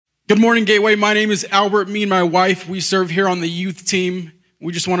Good morning, Gateway. My name is Albert. Me and my wife, we serve here on the youth team.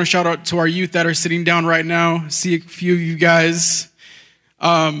 We just want to shout out to our youth that are sitting down right now. See a few of you guys.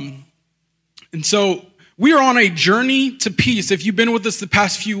 And so we are on a journey to peace. If you've been with us the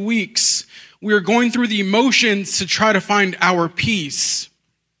past few weeks, we are going through the emotions to try to find our peace.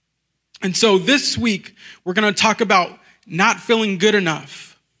 And so this week, we're going to talk about not feeling good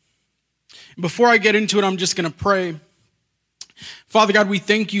enough. Before I get into it, I'm just going to pray. Father God, we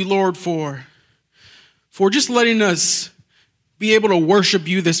thank you, Lord, for just letting us be able to worship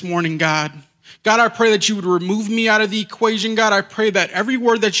you this morning, God. God, I pray that you would remove me out of the equation. God, I pray that every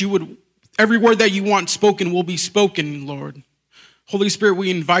word that you want spoken will be spoken, Lord. Holy Spirit,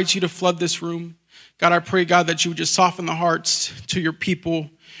 we invite you to flood this room. God, I pray, God, that you would just soften the hearts to your people.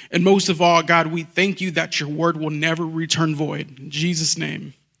 And most of all, God, we thank you that your word will never return void. In Jesus'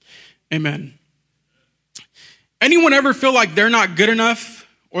 name, amen. Anyone ever feel like they're not good enough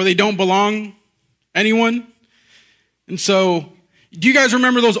or they don't belong? Anyone? And so, do you guys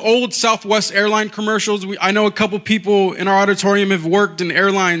remember those old Southwest airline commercials? I know a couple people in our auditorium have worked in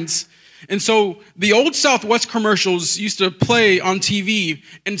airlines. And so the old Southwest commercials used to play on TV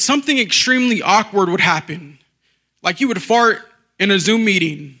and something extremely awkward would happen. Like you would fart in a Zoom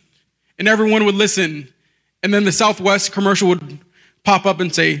meeting and everyone would listen. And then the Southwest commercial would pop up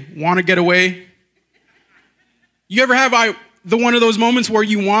and say, "Want to get away?" You ever have one of those moments where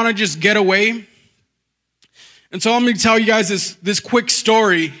you want to just get away? And so I'm going to tell you guys this quick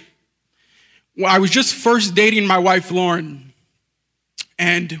story. Well, I was just first dating my wife, Lauren,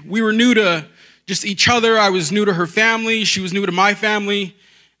 and we were new to just each other. I was new to her family. She was new to my family.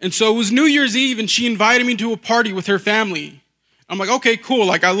 And so it was New Year's Eve, and she invited me to a party with her family. I'm like, okay, cool.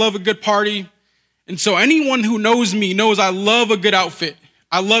 Like, I love a good party. And so anyone who knows me knows I love a good outfit.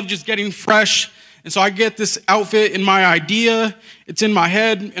 I love just getting fresh. And so I get this outfit in my idea. It's in my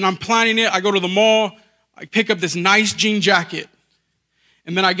head, and I'm planning it. I go to the mall. I pick up this nice jean jacket.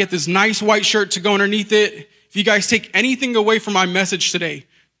 And then I get this nice white shirt to go underneath it. If you guys take anything away from my message today,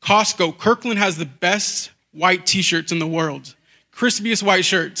 Costco, Kirkland has the best white t-shirts in the world. Crispiest white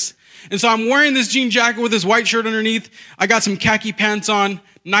shirts. And so I'm wearing this jean jacket with this white shirt underneath. I got some khaki pants on,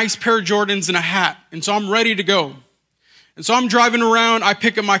 nice pair of Jordans, and a hat. And so I'm ready to go. And so I'm driving around. I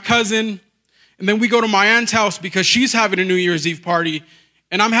pick up my cousin. And then we go to my aunt's house because she's having a New Year's Eve party,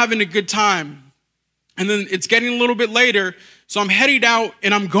 and I'm having a good time. And then it's getting a little bit later, so I'm heading out,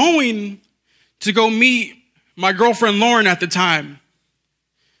 and I'm going to go meet my girlfriend, Lauren, at the time.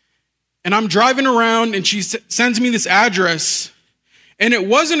 And I'm driving around, and she sends me this address, and it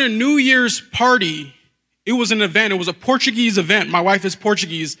wasn't a New Year's party. It was an event. It was a Portuguese event. My wife is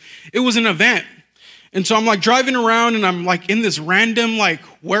Portuguese. It was an event. And so I'm like driving around, and I'm like in this random like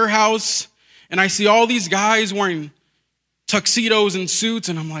warehouse, and I see all these guys wearing tuxedos and suits,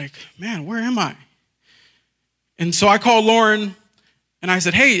 and I'm like, man, where am I? And so I call Lauren, and I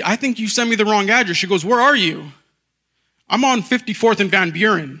said, hey, I think you sent me the wrong address. She goes, where are you? I'm on 54th and Van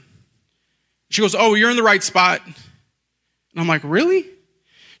Buren. She goes, oh, you're in the right spot. And I'm like, really?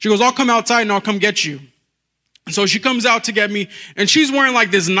 She goes, I'll come outside and I'll come get you. And so she comes out to get me, and she's wearing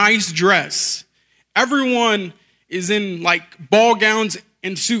like this nice dress. Everyone is in like ball gowns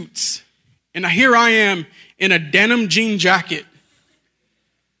and suits. And here I am in a denim jean jacket.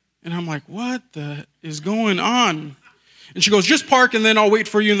 And I'm like, what the is going on? And she goes, just park and then I'll wait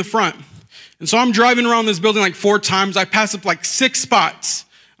for you in the front. And so I'm driving around this building like 4 times. I pass up like 6 spots.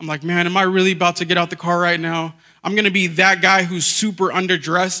 I'm like, man, am I really about to get out the car right now? I'm going to be that guy who's super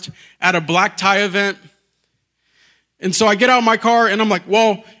underdressed at a black tie event. And so I get out of my car and I'm like,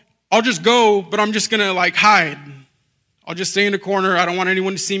 well, I'll just go, but I'm just going to like hide. I'll just stay in the corner. I don't want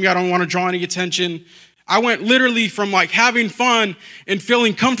anyone to see me. I don't want to draw any attention. I went literally from like having fun and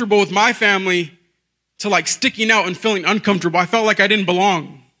feeling comfortable with my family to like sticking out and feeling uncomfortable. I felt like I didn't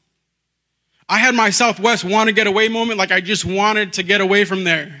belong. I had my Southwest want to get away moment. Like I just wanted to get away from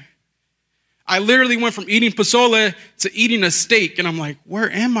there. I literally went from eating pozole to eating a steak. And I'm like, where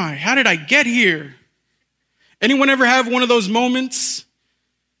am I? How did I get here? Anyone ever have one of those moments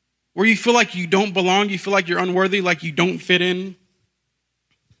where you feel like you don't belong, you feel like you're unworthy, like you don't fit in?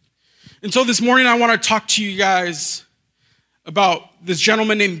 And so this morning I want to talk to you guys about this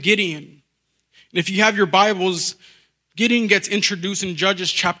gentleman named Gideon. And if you have your Bibles, Gideon gets introduced in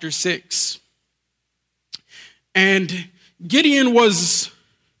Judges chapter 6. And Gideon was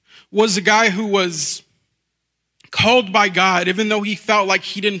a guy who was called by God, even though he felt like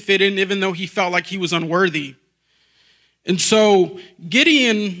he didn't fit in, even though he felt like he was unworthy. And so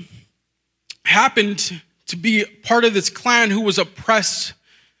Gideon happened to be part of this clan who was oppressed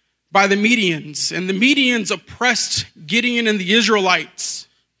by the Medians. And the Medians oppressed Gideon and the Israelites.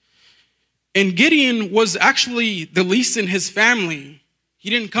 And Gideon was actually the least in his family. He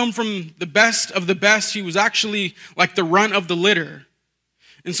didn't come from the best of the best. He was actually like the runt of the litter.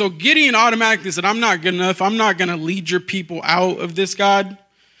 And so Gideon automatically said, I'm not good enough. I'm not going to lead your people out of this, God.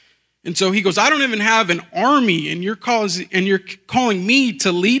 And so he goes, I don't even have an army, and you're calling me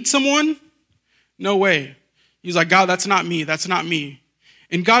to lead someone? No way. He's like, God, that's not me. That's not me.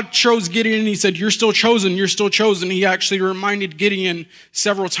 And God chose Gideon, and he said, you're still chosen. You're still chosen. He actually reminded Gideon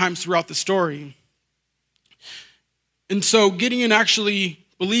several times throughout the story. And so Gideon actually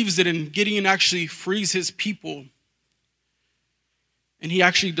believes it, and Gideon actually frees his people. And he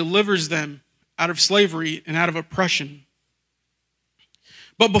actually delivers them out of slavery and out of oppression.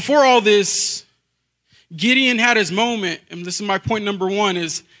 But before all this, Gideon had his moment, and this is my point number one,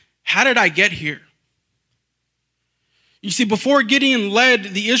 is how did I get here? You see, before Gideon led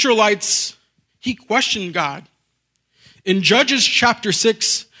the Israelites, he questioned God. In Judges chapter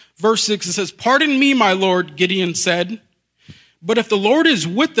 6, verse 6, it says, pardon me, my Lord, Gideon said, but if the Lord is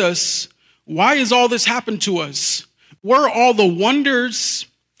with us, why has all this happened to us? Where are all the wonders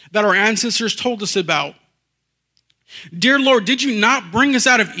that our ancestors told us about? Dear Lord, did you not bring us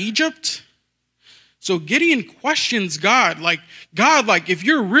out of Egypt? So Gideon questions God, if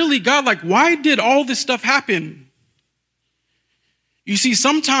you're really God, why did all this stuff happen? You see,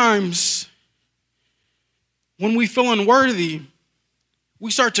 sometimes when we feel unworthy,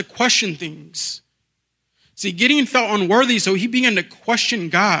 we start to question things. See, Gideon felt unworthy, so he began to question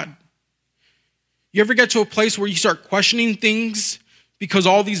God. You ever get to a place where you start questioning things because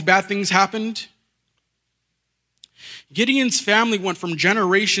all these bad things happened? Gideon's family went from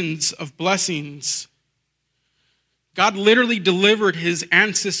generations of blessings. God literally delivered his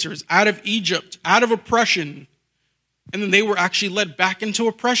ancestors out of Egypt, out of oppression, and then they were actually led back into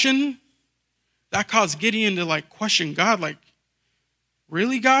oppression. That caused Gideon to question God,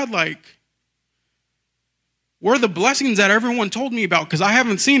 really, God? Where are the blessings that everyone told me about? Because I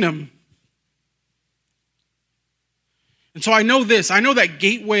haven't seen them. And so I know this. I know that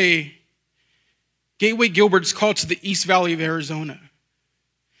Gateway Gilbert's called to the East Valley of Arizona.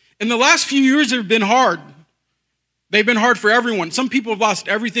 And the last few years have been hard. They've been hard for everyone. Some people have lost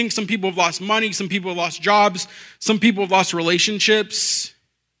everything. Some people have lost money. Some people have lost jobs. Some people have lost relationships.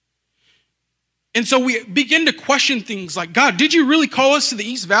 And so we begin to question things like, God, did you really call us to the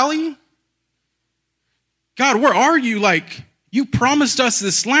East Valley? God, where are you? You promised us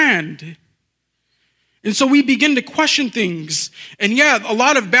this land. And so we begin to question things. And yeah, a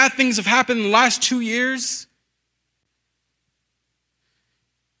lot of bad things have happened in the last 2 years.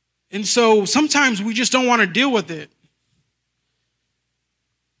 And so sometimes we just don't want to deal with it.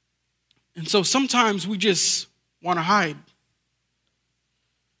 And so sometimes we just want to hide.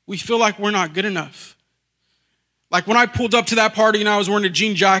 We feel like we're not good enough. Like when I pulled up to that party and I was wearing a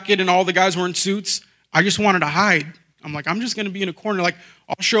jean jacket and all the guys were in suits, I just wanted to hide. I'm just going to be in a corner.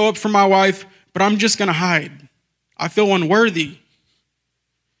 I'll show up for my wife, but I'm just going to hide. I feel unworthy.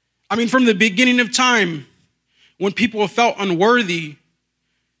 From the beginning of time, when people have felt unworthy,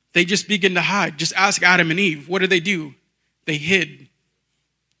 they just begin to hide. Just ask Adam and Eve. What did they do? They hid.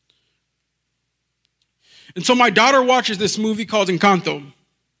 And so my daughter watches this movie called Encanto.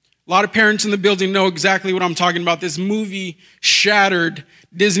 A lot of parents in the building know exactly what I'm talking about. This movie shattered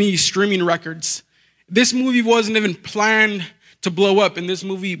Disney streaming records. This movie wasn't even planned to blow up, and this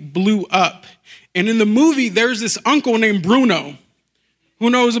movie blew up. And in the movie, there's this uncle named Bruno. Who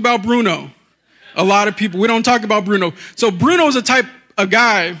knows about Bruno? A lot of people. We don't talk about Bruno. So Bruno's a type of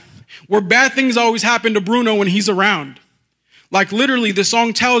guy where bad things always happen to Bruno when he's around. Literally, the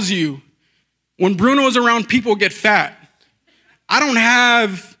song tells you, when Bruno is around, people get fat. I don't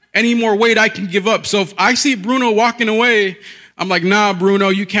have any more weight I can give up. So if I see Bruno walking away, I'm like, nah, Bruno,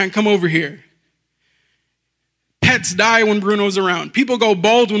 you can't come over here. Pets die when Bruno's around. People go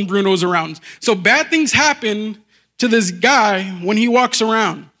bald when Bruno's around. So bad things happen to this guy when he walks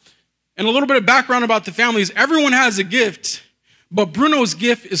around. And a little bit of background about the family is everyone has a gift, but Bruno's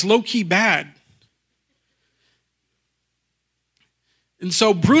gift is low-key bad. And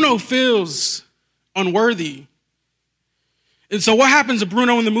so Bruno feels unworthy. And so what happens to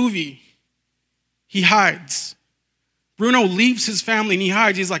Bruno in the movie? He hides. Bruno leaves his family and he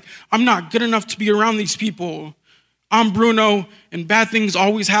hides. He's like, I'm not good enough to be around these people. I'm Bruno, and bad things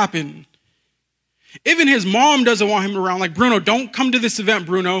always happen. Even his mom doesn't want him around. Like, Bruno, don't come to this event,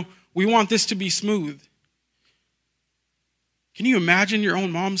 Bruno. We want this to be smooth. Can you imagine your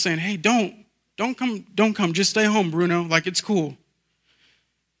own mom saying, hey, don't come. Just stay home, Bruno. It's cool.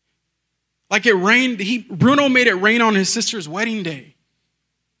 It rained. Bruno made it rain on his sister's wedding day.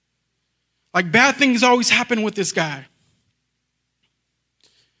 Bad things always happen with this guy.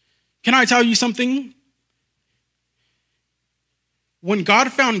 Can I tell you something? When God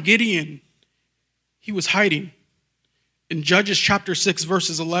found Gideon, he was hiding. In Judges chapter 6,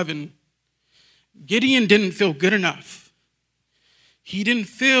 verses 11, Gideon didn't feel good enough. He didn't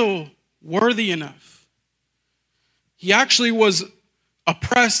feel worthy enough. He actually was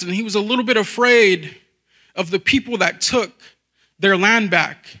oppressed, and he was a little bit afraid of the people that took their land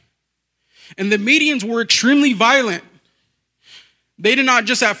back. And the Medians were extremely violent. They did not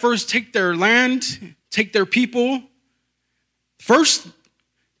just at first take their land, take their people. First,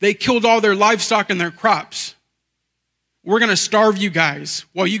 they killed all their livestock and their crops. We're going to starve you guys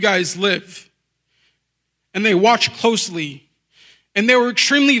while you guys live. And they watched closely. And they were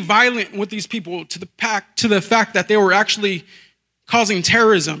extremely violent with these people to the fact that they were actually causing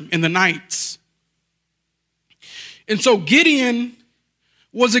terrorism in the nights. And so Gideon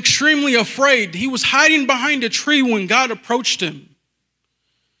was extremely afraid. He was hiding behind a tree when God approached him.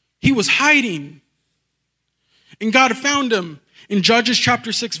 He was hiding. And God found him in Judges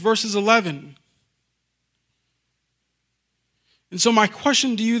chapter 6, verses 11. And so my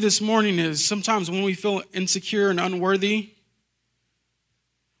question to you this morning is, sometimes when we feel insecure and unworthy,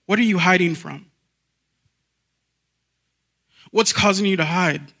 what are you hiding from? What's causing you to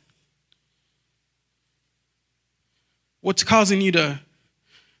hide? What's causing you to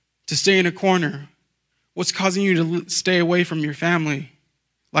stay in a corner? What's causing you to stay away from your family,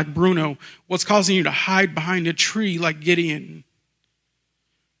 like Bruno? What's causing you to hide behind a tree like Gideon?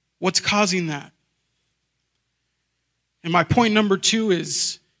 What's causing that? And my point number 2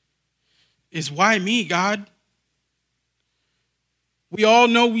 is why me, God? We all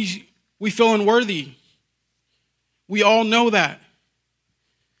know we feel unworthy. We all know that.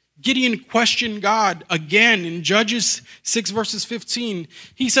 Gideon questioned God again in Judges 6 verses 15.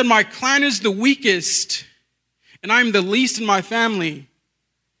 He said, my clan is the weakest, and I'm the least in my family.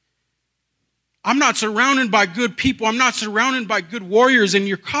 I'm not surrounded by good people. I'm not surrounded by good warriors, and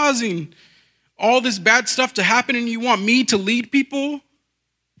you're causing all this bad stuff to happen, and you want me to lead people? You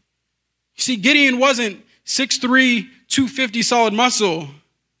see, Gideon wasn't 6'3", 250 solid muscle.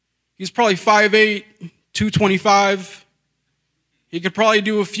 He's probably 5'8", 225. He could probably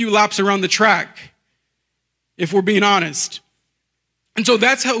do a few laps around the track, if we're being honest. And so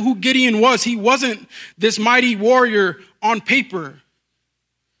that's who Gideon was. He wasn't this mighty warrior on paper.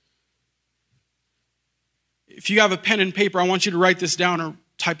 If you have a pen and paper, I want you to write this down or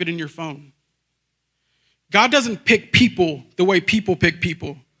type it in your phone. God doesn't pick people the way people pick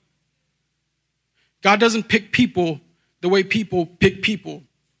people. God doesn't pick people the way people pick people.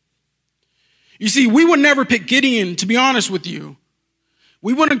 You see, we would never pick Gideon, to be honest with you.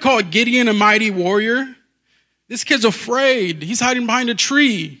 We wouldn't call Gideon a mighty warrior. This kid's afraid. He's hiding behind a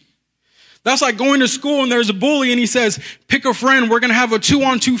tree. That's like going to school and there's a bully and he says, pick a friend, we're going to have a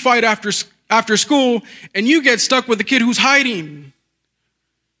 2-on-2 fight after school, and you get stuck with the kid who's hiding.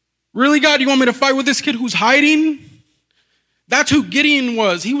 Really, God, you want me to fight with this kid who's hiding? That's who Gideon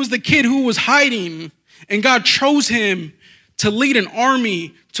was. He was the kid who was hiding, and God chose him to lead an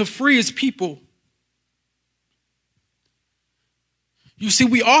army to free his people. You see,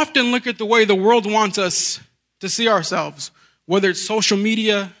 we often look at the way the world wants us to see ourselves, whether it's social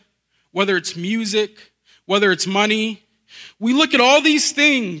media, whether it's music, whether it's money. We look at all these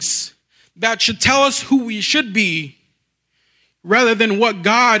things that should tell us who we should be rather than what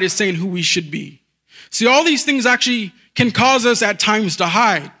God is saying who we should be. See, all these things actually can cause us at times to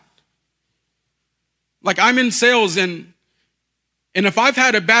hide. Like I'm in sales and if I've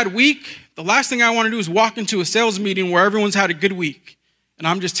had a bad week, the last thing I want to do is walk into a sales meeting where everyone's had a good week. And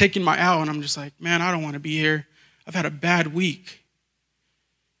I'm just taking my L and I'm just like, man, I don't want to be here. I've had a bad week.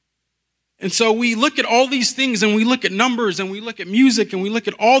 And so we look at all these things and we look at numbers and we look at music and we look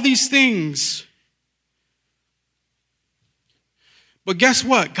at all these things. But guess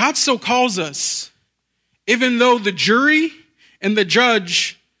what? God still calls us, even though the jury and the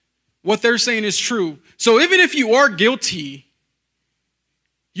judge, what they're saying is true. So even if you are guilty,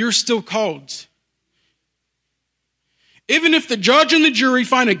 you're still called. Even if the judge and the jury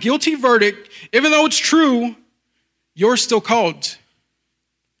find a guilty verdict, even though it's true, you're still called.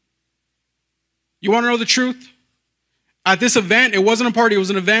 You want to know the truth? At this event, it wasn't a party, it was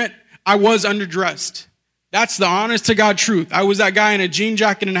an event, I was underdressed. That's the honest to God truth. I was that guy in a jean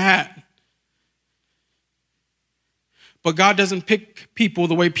jacket and a hat. But God doesn't pick people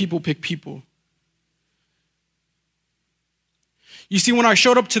the way people pick people. You see, when I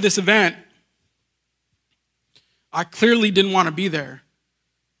showed up to this event, I clearly didn't want to be there.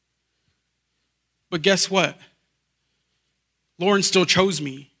 But guess what? Lauren still chose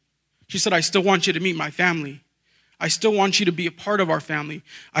me. She said, I still want you to meet my family. I still want you to be a part of our family.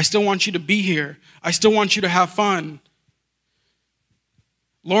 I still want you to be here. I still want you to have fun.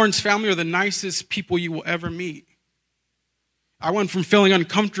 Lauren's family are the nicest people you will ever meet. I went from feeling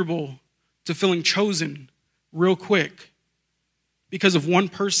uncomfortable to feeling chosen real quick because of one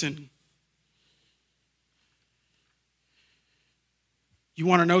person. You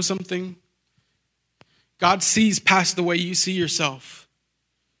want to know something? God sees past the way you see yourself.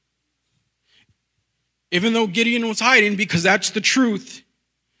 Even though Gideon was hiding, because that's the truth,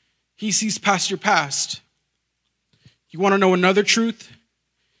 he sees past your past. You want to know another truth?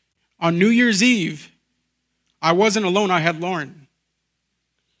 On New Year's Eve, I wasn't alone, I had Lauren.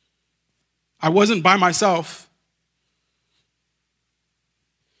 I wasn't by myself.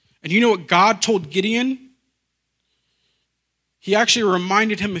 And you know what God told Gideon? He actually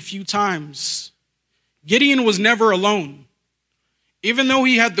reminded him a few times. Gideon was never alone. Even though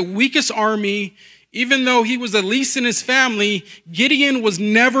he had the weakest army, even though he was the least in his family, Gideon was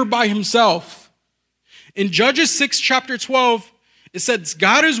never by himself. In Judges 6, chapter 12, it says,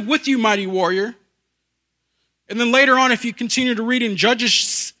 God is with you, mighty warrior. And then later on, if you continue to read in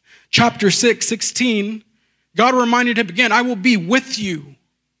Judges chapter 6, 16, God reminded him again, I will be with you.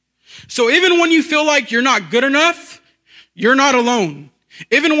 So even when you feel like you're not good enough, you're not alone.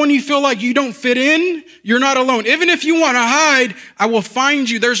 Even when you feel like you don't fit in, you're not alone. Even if you want to hide, I will find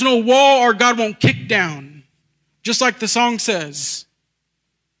you. There's no wall our God won't kick down. Just like the song says.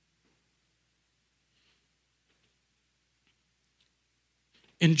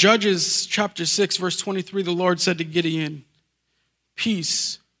 In Judges chapter 6, verse 23, the Lord said to Gideon,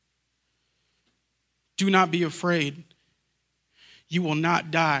 peace, do not be afraid. You will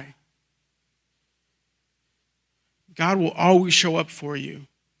not die. God will always show up for you,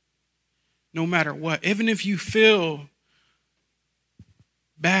 no matter what. Even if you feel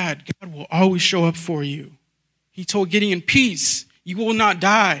bad, God will always show up for you. He told Gideon, peace, you will not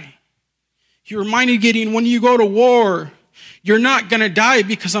die. He reminded Gideon, when you go to war, you're not going to die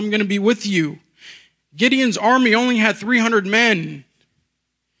because I'm going to be with you. Gideon's army only had 300 men.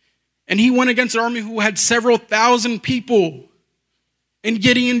 And he went against an army who had several thousand people. And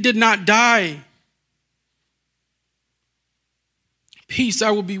Gideon did not die. Peace,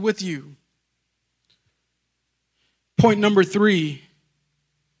 I will be with you. Point number 3.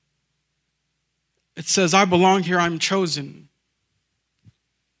 It says, I belong here, I'm chosen.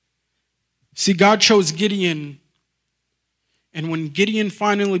 See, God chose Gideon. And when Gideon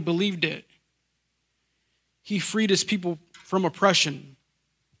finally believed it, he freed his people from oppression.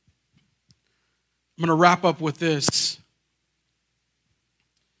 I'm going to wrap up with this.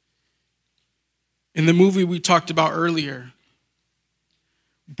 In the movie we talked about earlier,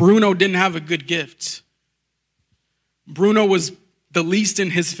 Bruno didn't have a good gift. Bruno was the least in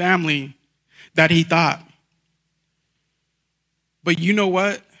his family that he thought. But you know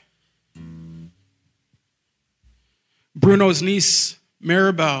what? Bruno's niece,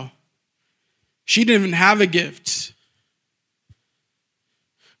 Maribel, she didn't even have a gift.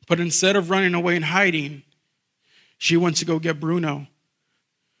 But instead of running away and hiding, she went to go get Bruno.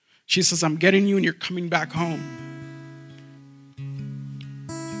 She says, I'm getting you and you're coming back home.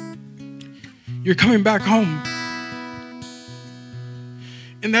 You're coming back home.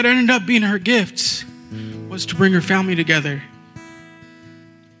 And that ended up being her gift, was to bring her family together.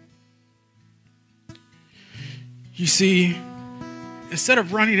 You see, instead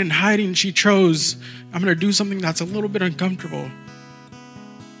of running and hiding, she chose, I'm going to do something that's a little bit uncomfortable.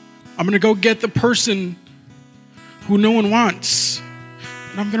 I'm going to go get the person who no one wants,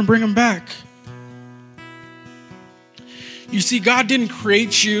 and I'm going to bring them back. You see, God didn't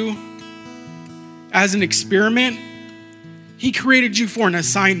create you as an experiment. He created you for an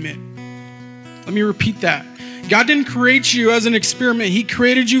assignment. Let me repeat that. God didn't create you as an experiment. He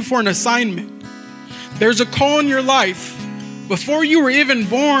created you for an assignment. There's a call in your life. Before you were even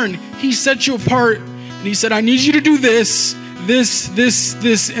born, he set you apart and he said, I need you to do this,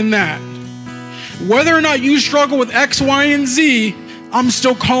 and that. Whether or not you struggle with X, Y, and Z, I'm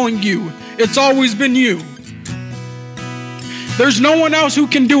still calling you. It's always been you. There's no one else who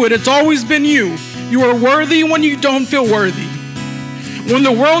can do it. It's always been you. You are worthy when you don't feel worthy. When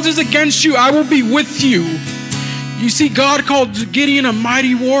the world is against you, I will be with you. You see, God called Gideon a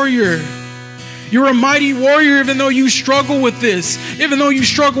mighty warrior. You're a mighty warrior even though you struggle with this, even though you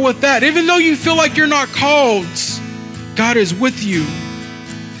struggle with that, even though you feel like you're not called. God is with you.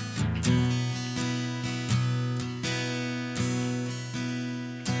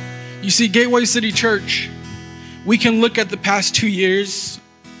 You see, Gateway City Church, we can look at the past 2 years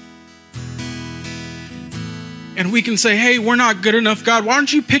and we can say, hey, we're not good enough, God. Why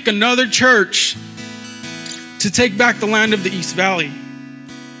don't you pick another church to take back the land of the East Valley.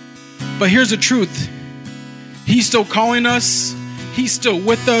 But here's the truth. He's still calling us. He's still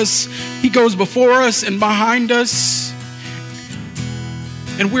with us. He goes before us and behind us.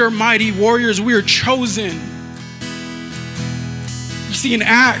 And we are mighty warriors. We are chosen. You see, in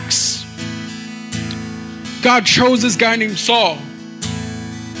Acts, God chose this guy named Saul.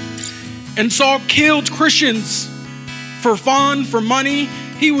 And Saul killed Christians for fun, for money.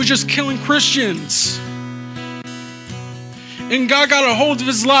 He was just killing Christians. And God got a hold of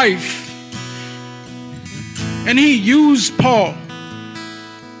his life. And he used Paul.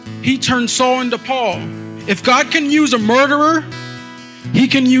 He turned Saul into Paul. If God can use a murderer, he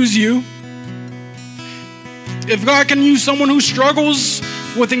can use you. If God can use someone who struggles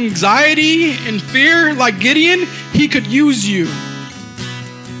with anxiety and fear like Gideon, he could use you.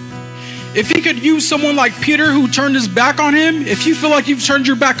 If he could use someone like Peter who turned his back on him, if you feel like you've turned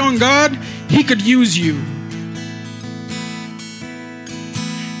your back on God, he could use you.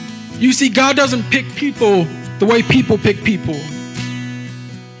 You see, God doesn't pick people the way people pick people.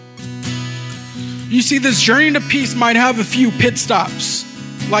 You see, this journey to peace might have a few pit stops,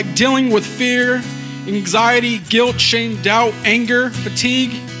 like dealing with fear, anxiety, guilt, shame, doubt, anger,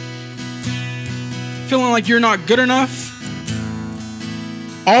 fatigue, feeling like you're not good enough.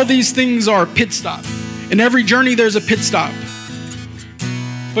 All these things are a pit stop. In every journey, there's a pit stop.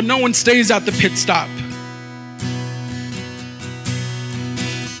 But no one stays at the pit stop.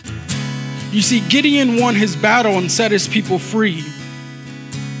 You see, Gideon won his battle and set his people free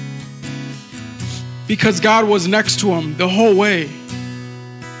because God was next to him the whole way.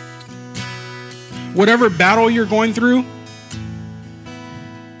 Whatever battle you're going through,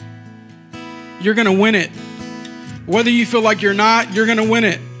 you're going to win it. Whether you feel like you're not, you're going to win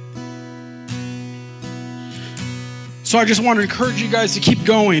it. So I just want to encourage you guys to keep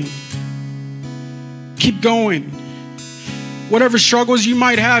going. Keep going. Whatever struggles you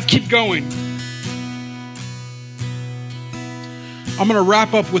might have, keep going. I'm going to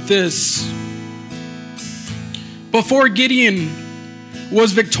wrap up with this. Before Gideon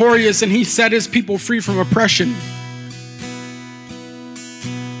was victorious and he set his people free from oppression.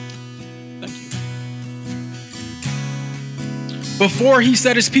 Thank you. Before he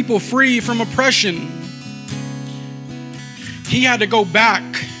set his people free from oppression, he had to go back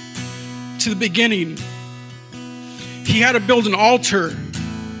to the beginning. He had to build an altar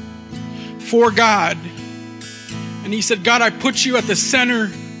for God. And he said, God, I put you at the center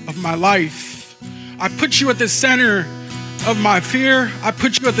of my life. I put you at the center of my fear. I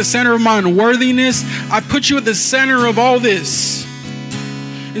put you at the center of my unworthiness. I put you at the center of all this.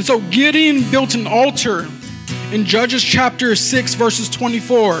 And so Gideon built an altar in Judges chapter 6, verses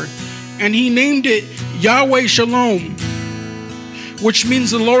 24. And he named it Yahweh Shalom, which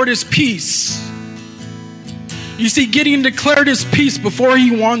means the Lord is peace. You see, Gideon declared his peace before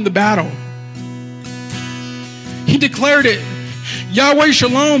he won the battle. He declared it, Yahweh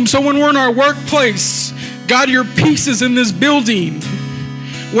Shalom. So when we're in our workplace, God, your peace is in this building.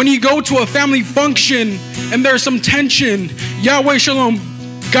 When you go to a family function and there's some tension, Yahweh Shalom.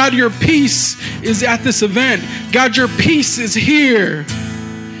 God, your peace is at this event. God, your peace is here.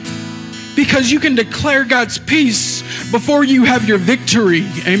 Because you can declare God's peace before you have your victory.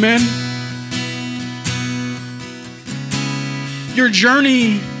 Amen. Your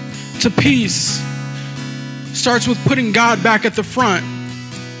journey to peace starts with putting God back at the front.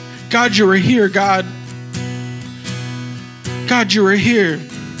 God, you are here, God. God, you are here.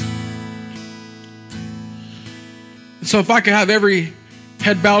 And so if I could have every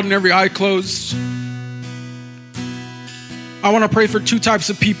head bowed and every eye closed, I want to pray for two types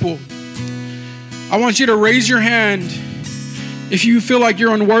of people. I want you to raise your hand if you feel like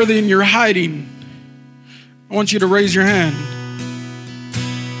you're unworthy and you're hiding. I want you to raise your hand.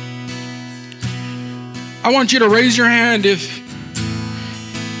 I want you to raise your hand if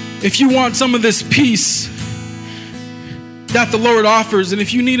you want some of this peace that the Lord offers. And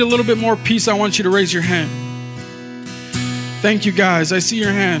if you need a little bit more peace, I want you to raise your hand. Thank you, guys. I see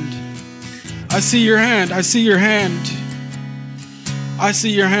your hand. I see your hand. I see your hand. I see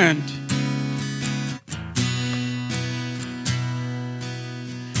your hand.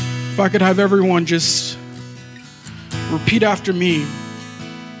 If I could have everyone just repeat after me.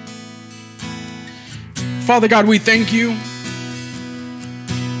 Father God, we thank you.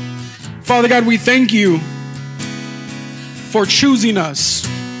 Father God, we thank you for choosing us.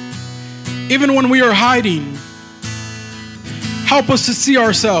 Even when we are hiding, help us to see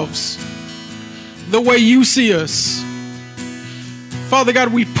ourselves the way you see us. Father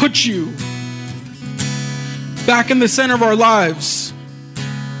God, we put you back in the center of our lives.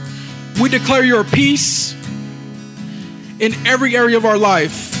 We declare your peace. in every area of our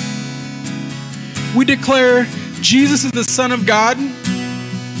life. We declare Jesus is the Son of God,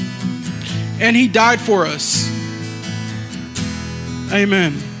 and he died for us.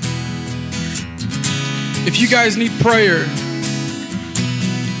 Amen. If you guys need prayer,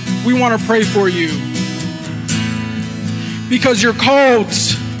 we want to pray for you. Because you're called,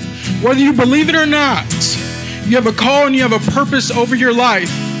 whether you believe it or not, you have a call and you have a purpose over your life.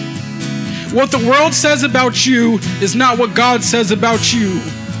 What the world says about you is not what God says about you.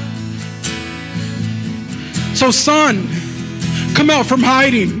 So son, come out from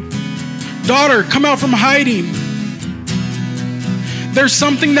hiding. Daughter, come out from hiding. There's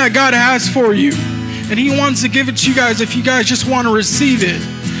something that God has for you, and he wants to give it to you guys if you guys just want to receive it.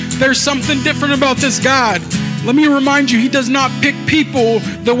 There's something different about this God. Let me remind you, he does not pick people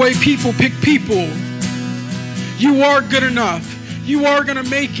the way people pick people. You are good enough. You are going to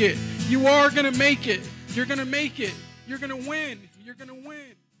make it. You are going to make it. You're going to make it. You're going to win. You're going to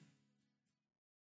win.